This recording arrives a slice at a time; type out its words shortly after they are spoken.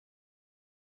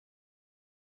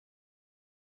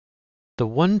The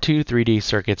 123D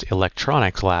Circuits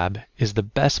Electronics Lab is the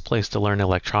best place to learn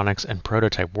electronics and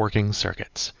prototype working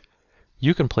circuits.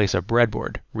 You can place a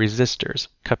breadboard, resistors,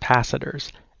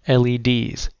 capacitors,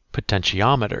 LEDs,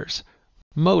 potentiometers,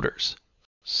 motors,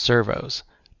 servos,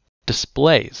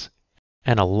 displays,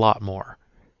 and a lot more.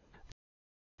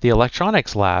 The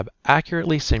Electronics Lab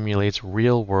accurately simulates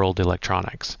real-world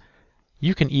electronics.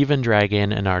 You can even drag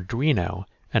in an Arduino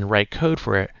and write code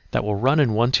for it that will run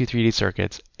in 123D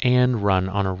circuits and run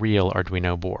on a real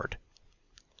Arduino board.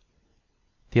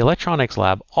 The Electronics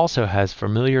Lab also has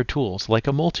familiar tools like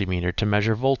a multimeter to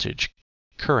measure voltage,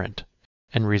 current,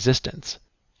 and resistance,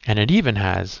 and it even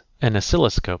has an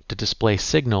oscilloscope to display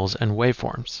signals and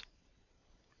waveforms.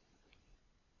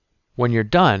 When you're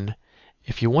done,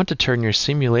 if you want to turn your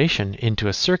simulation into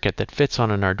a circuit that fits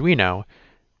on an Arduino,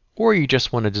 or you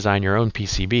just want to design your own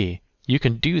PCB, you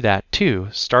can do that too,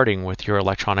 starting with your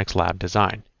Electronics Lab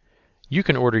design. You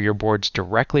can order your boards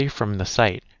directly from the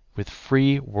site with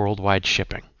free worldwide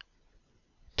shipping.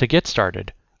 To get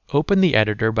started, open the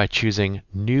editor by choosing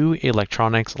New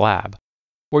Electronics Lab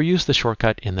or use the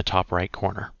shortcut in the top right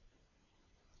corner.